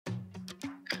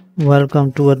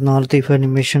Welcome to LATIF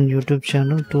animation YouTube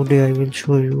channel. Today I will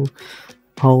show you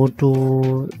how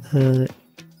to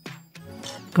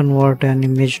convert an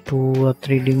image to a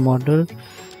 3D model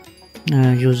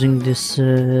using this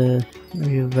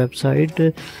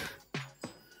website.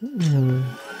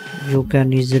 You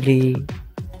can easily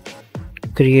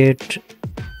create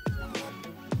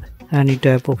any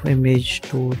type of image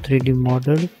to 3D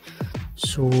model.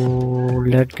 So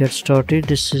let's get started.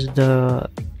 This is the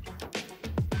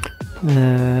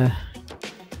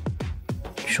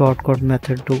shortcut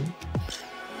method to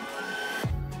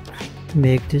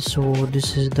make this. So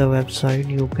this is the website.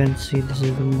 You can see this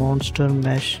is the monster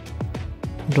mesh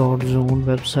 .zone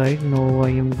website. Now I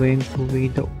am going to be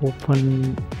the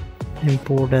open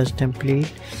import as template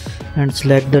and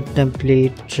select the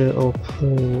template of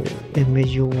image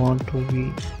you want to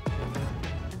be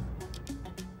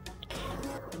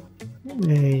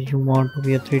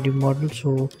a 3D model.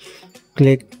 So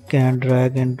click and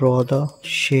drag and draw the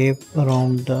shape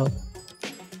around the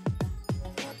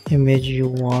image you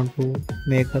want to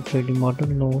make a 3D model.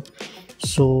 No,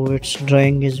 so its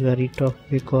drawing is very tough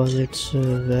because it's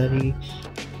the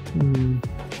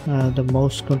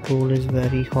mouse control is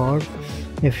very hard.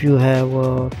 If you have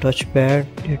a touchpad,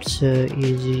 it's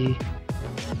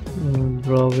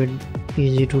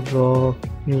easy to draw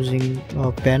using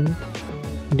a pen.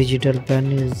 Digital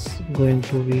pen is going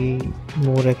to be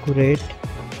more accurate.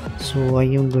 So I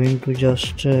am going to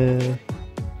just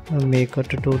make a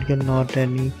tutorial, not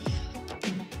any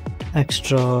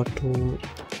extra to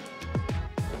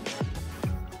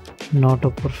not a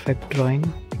perfect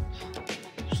drawing.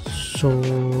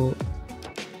 So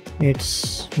it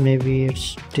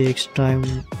takes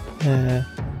time,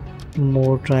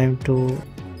 more time to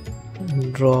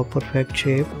draw a perfect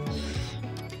shape.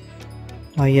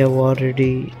 I have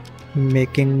already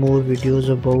making more videos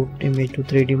about image to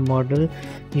 3D model.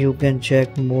 You can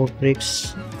check more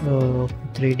tricks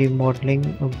 3D modeling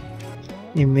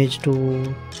image to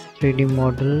 3D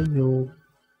model. You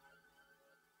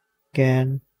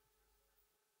can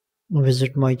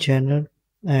visit my channel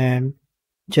and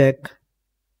check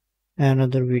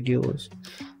another videos.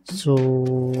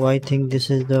 So I think this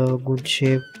is the good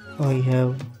shape I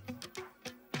have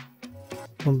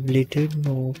completed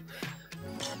now.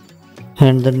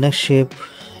 And the next shape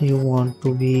you want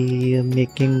to be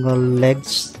making a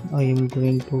legs. I am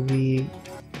going to be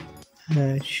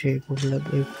a shape of leg.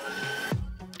 If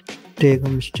take a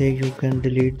mistake, you can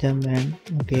delete them and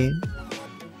again.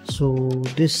 So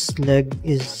this leg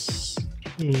is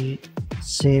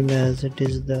same as it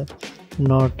is the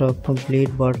not a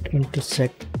complete but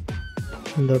intersect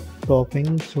the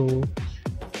topping. So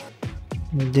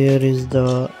there is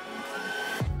the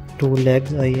two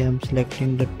legs. I am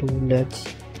selecting the two legs.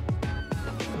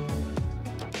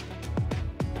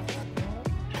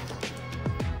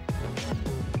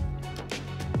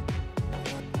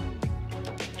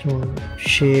 So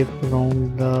shape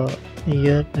around the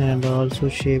ear and also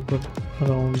shape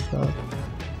around the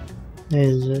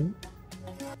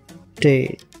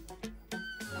tail.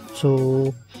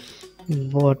 So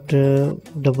what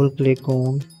double click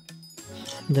on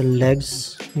the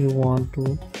legs you want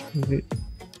to be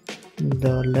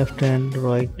the left and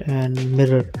right, and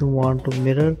mirror you want to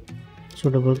mirror.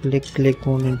 So double click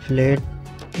on inflate.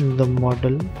 The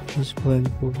model is going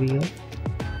to be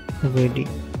ready.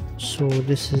 So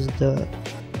this is the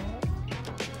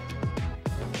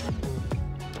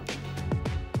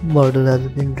model has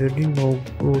been ready. Now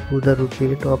go to the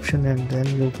rotate option and then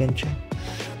you can check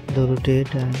the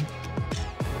rotate and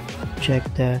check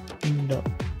that the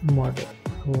model.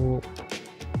 So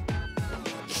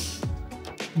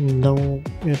now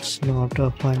it's not a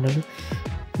final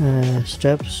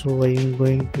step. So I am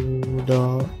going to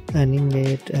the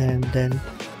animate and then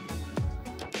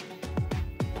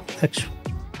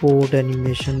export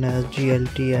animation as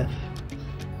GLTF.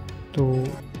 So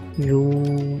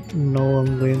now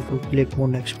I'm going to click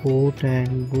on export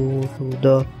and go to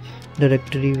the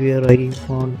directory where I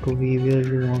want to be, where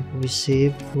you want to be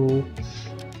saved. So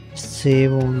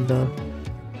save on the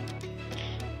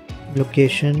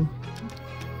location.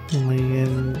 I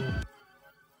am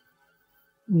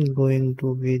going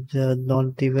to be the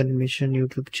LATIF animation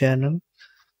YouTube channel.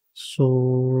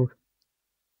 So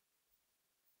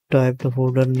type the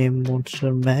folder name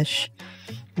monster mesh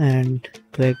and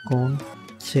click on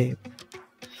save.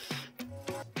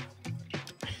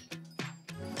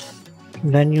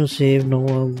 When you save, now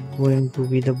I'm going to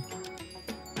be the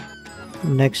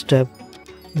next step.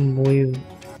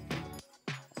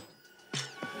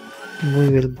 We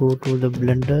will go to the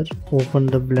Blender, open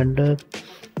the Blender,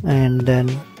 and then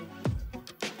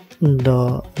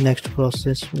the next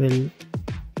process will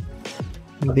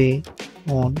be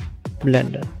on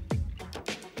Blender.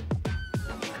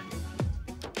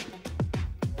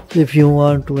 If you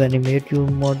want to animate your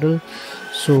model,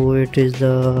 so it is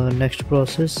the next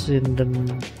process. In the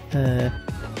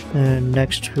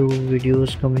next few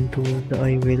videos coming to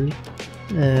I will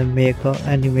make a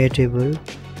animatable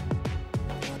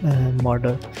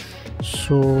model.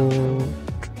 So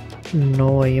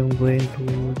now I am going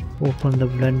to open the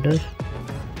Blender.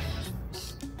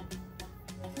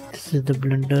 This is the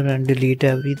Blender, and delete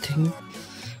everything.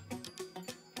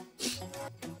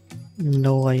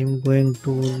 Now I am going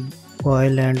to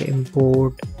file and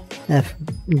import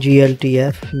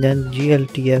GLTF, then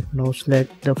GLTF. Now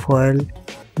select the file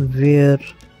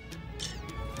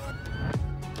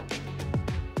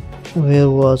where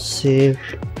was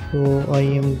saved. So I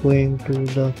am going to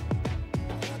the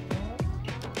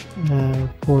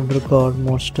folder called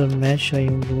monster mesh. I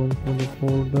am going to the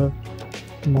folder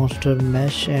monster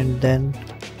mesh and then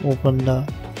open the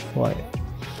file.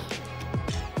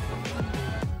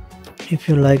 If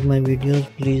you like my videos,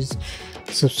 please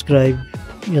subscribe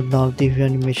the LATIF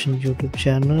animation YouTube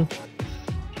channel.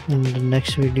 In the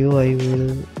next video I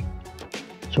will,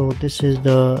 so this is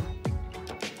the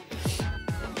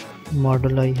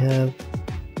model I have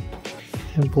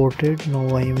imported. Now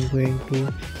I am going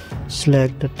to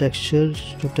select the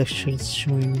textures. The textures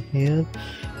showing here,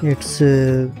 it's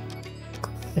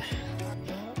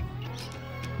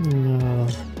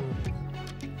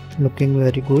looking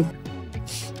very good.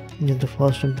 The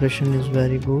first impression is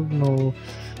very good. Now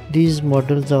these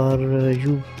models are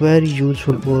very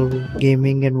useful for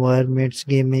gaming environments,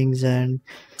 gamings, and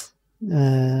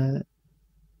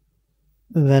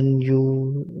when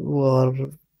your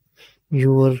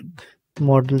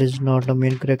model is not a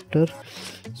main character.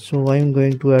 So I'm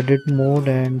going to edit mode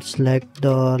and select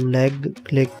the leg,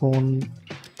 click on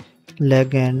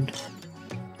leg and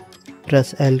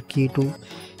press L key to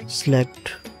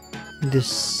select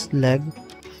this leg.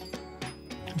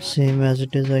 Same as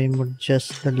it is, I am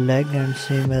adjust the leg, and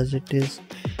same as it is,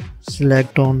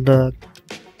 select on the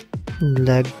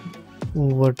leg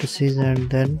vertices and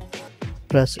then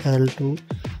press L to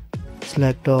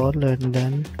select all and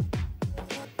then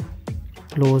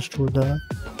close to the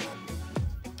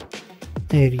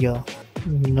area.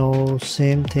 Now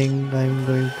same thing, I'm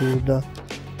going to the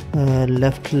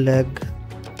left leg.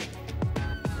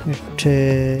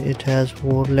 It has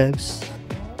 4 legs.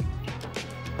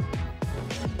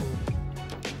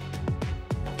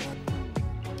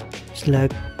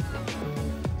 Select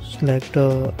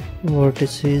the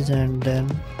vertices and then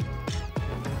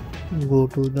go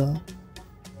to the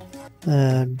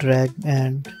drag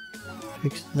and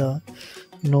fix the.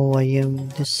 Now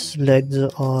this legs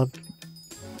are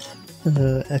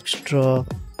extra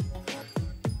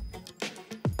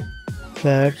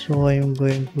fat, so I am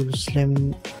going to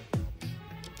slim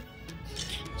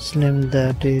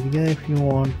that area. If you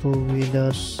want to be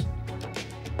this,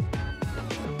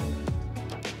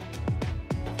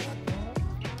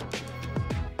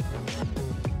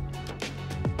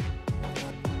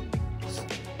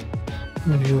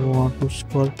 if you want to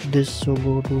sculpt this, so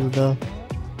go to the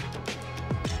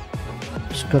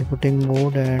sculpting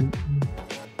mode and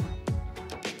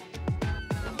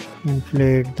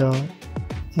inflate the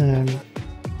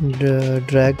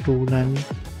drag tool and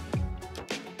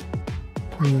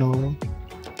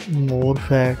more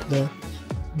fat the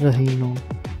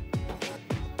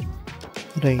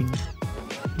rain.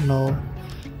 Now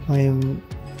I am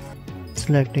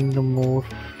selecting the more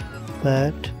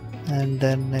fat, and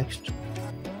then next,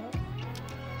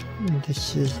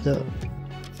 this is the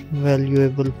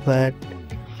valuable fat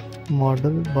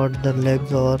model, but the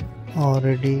legs are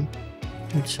already,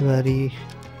 it's very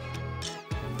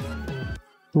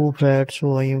too fat,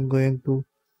 so I am going to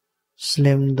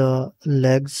slim the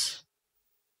legs.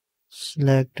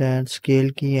 Select and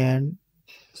scale key and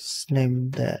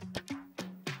slim that.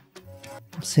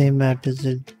 Same as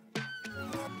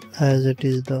it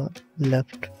is the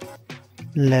left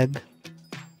leg.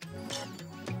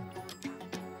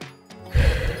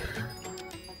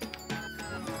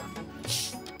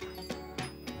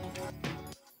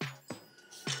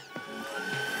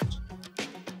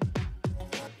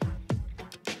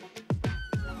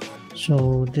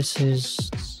 So this is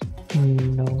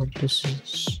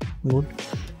good.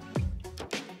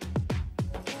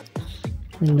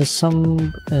 In the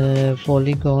some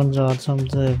polygons are some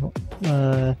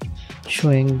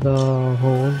showing the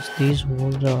holes. These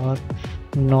holes are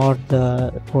not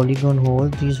the polygon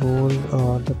holes. These holes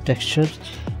are the textures.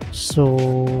 So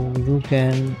you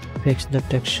can fix the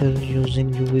texture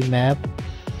using UV map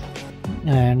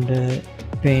and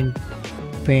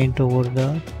paint over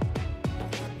the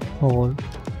hole.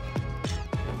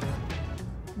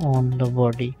 on the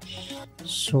body.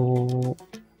 So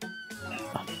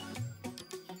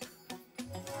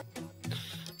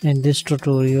in this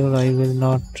tutorial I will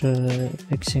not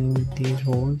fixing these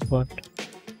holes, but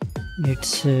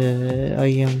it's I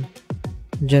am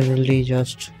generally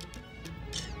just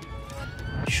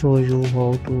show you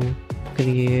how to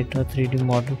create a 3D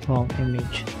model from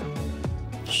image.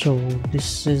 So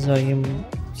this is I am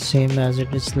same as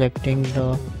it is selecting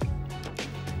the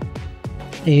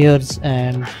ears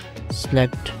and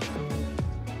select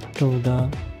to the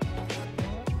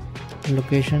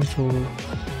location, so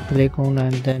click on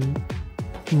and then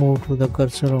move to the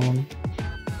cursor on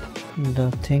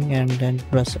the thing and then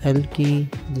press L key.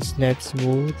 This lets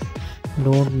go.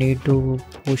 Don't need to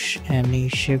push any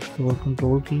shift or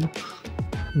control key,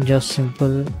 just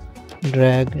simple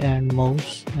drag and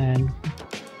mouse and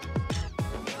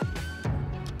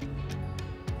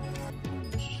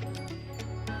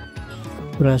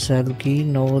press L key.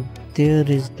 Now there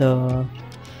is the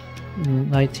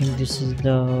I think this is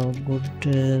the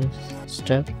good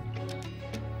step.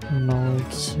 Now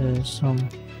it's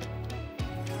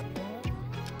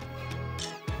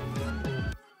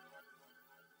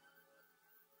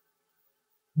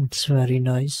it's very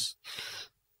nice.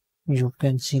 You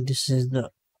can see this is the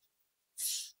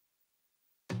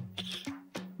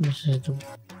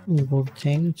good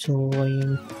thing. So I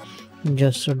am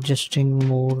just adjusting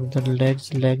more the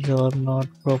legs. Legs are not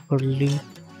properly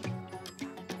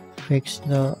fixed.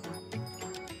 The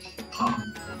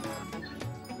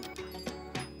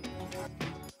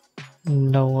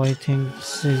now I think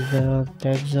this is the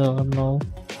legs are now.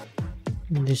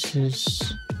 This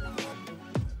is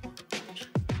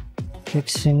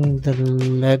fixing the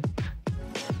leg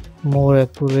more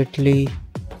accurately.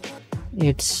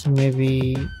 It's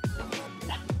maybe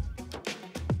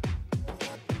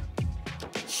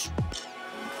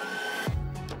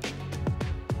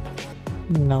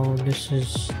now this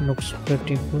is looks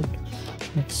pretty good.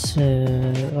 It's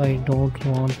I don't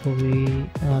want to be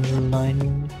a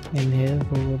line in here,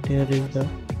 so there is the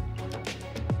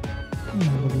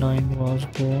line was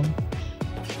gone.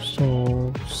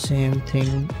 So same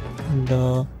thing,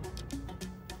 the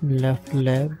left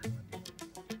leg.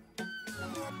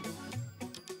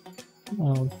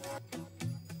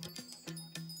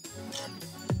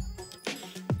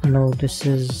 Now this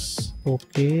is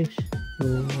okay. So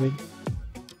with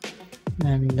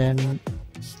and then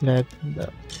select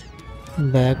the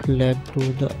back leg to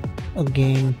the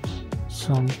again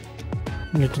some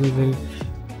little will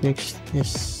fix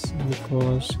this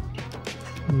because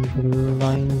the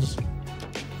lines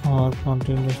are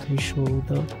continuously show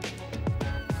the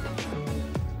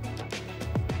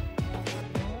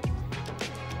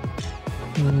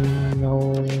no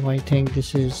I think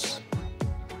this is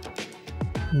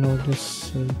no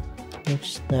this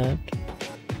fix that.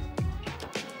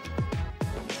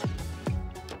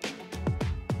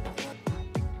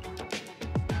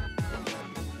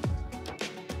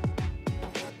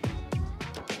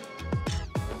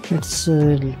 It's a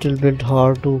little bit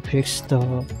hard to fix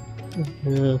the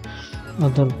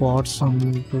other parts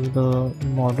onto the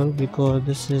model because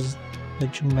this is the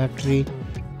geometry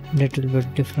little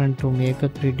bit different to make a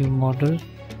 3D model,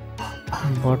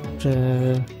 but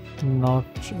not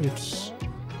it's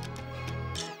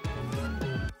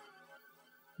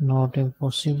not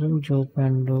impossible. You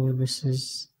can do this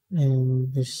is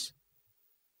in this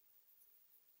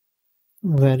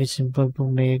very simple to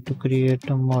make to create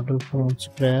a model from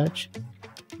scratch.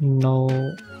 Now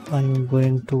I'm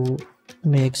going to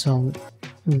make some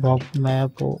bump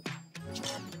map to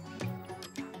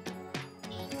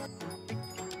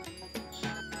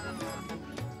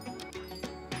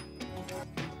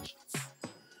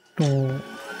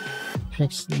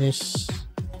fix this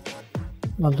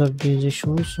other these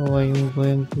issues. So I am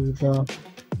going to the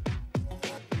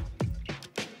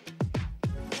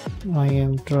I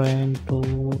am trying to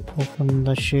open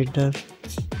the shader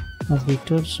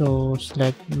editor, so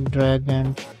select drag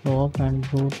and drop and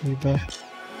go to the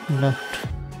left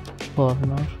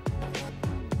corner.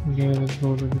 Here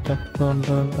go to the left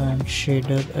corner and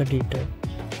shader editor.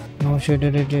 Now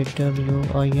shader editor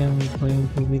I am going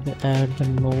to be the add the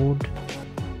node,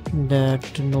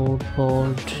 that node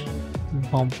called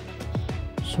bump.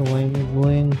 So I'm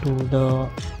going to the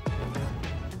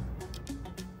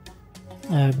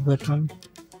add button,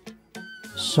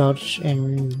 search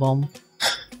in bump,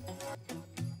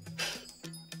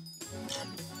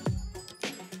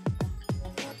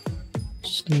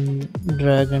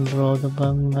 drag and draw the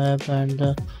bump map and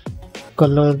the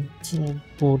color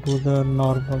go to the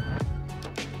normal.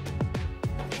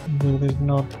 There is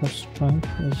not a strength,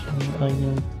 I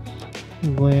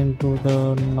am going to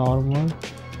the normal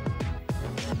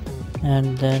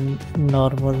and then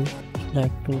normal,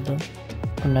 select to the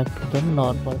connect to the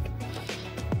normal.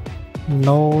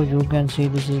 Now you can see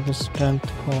this is the strength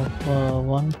of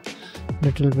one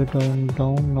little bit going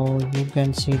down. Now you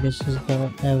can see this is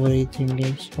the everything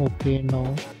is okay.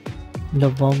 Now the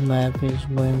bump map is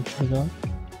going to the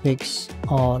fix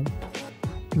all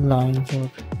lines.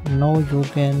 Or now you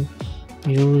can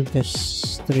use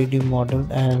this 3D model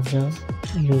as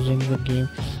using the game.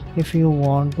 If you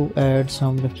want to add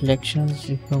some reflections,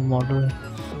 if your model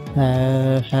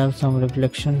have some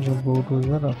reflections, you go to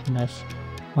the roughness.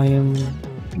 I am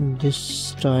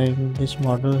this time this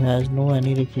model has no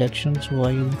any reflections, so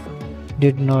I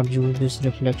did not use this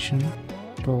reflection.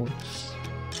 So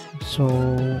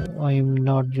I am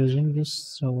not using this,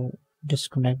 so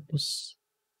disconnect this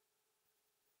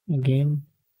again.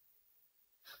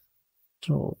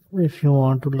 So if you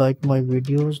want to like my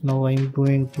videos, now I'm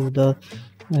going to the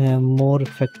more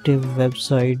effective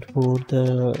website for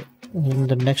the in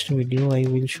the next video I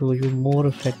will show you more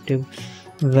effective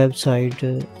website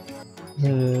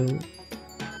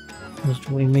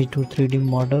image to 3D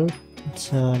model.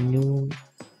 It's a new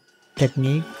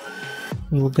technique.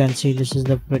 You can see this is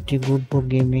the pretty good for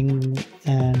gaming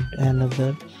and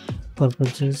other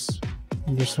purposes.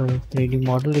 This 3D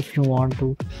model. If you want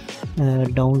to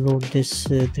download this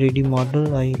 3D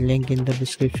model, I link in the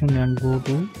description and go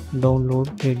to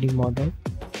download 3D model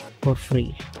for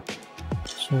free.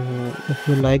 So if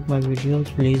you like my videos,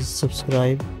 please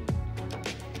subscribe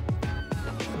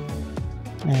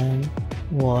and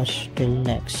watch till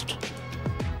next.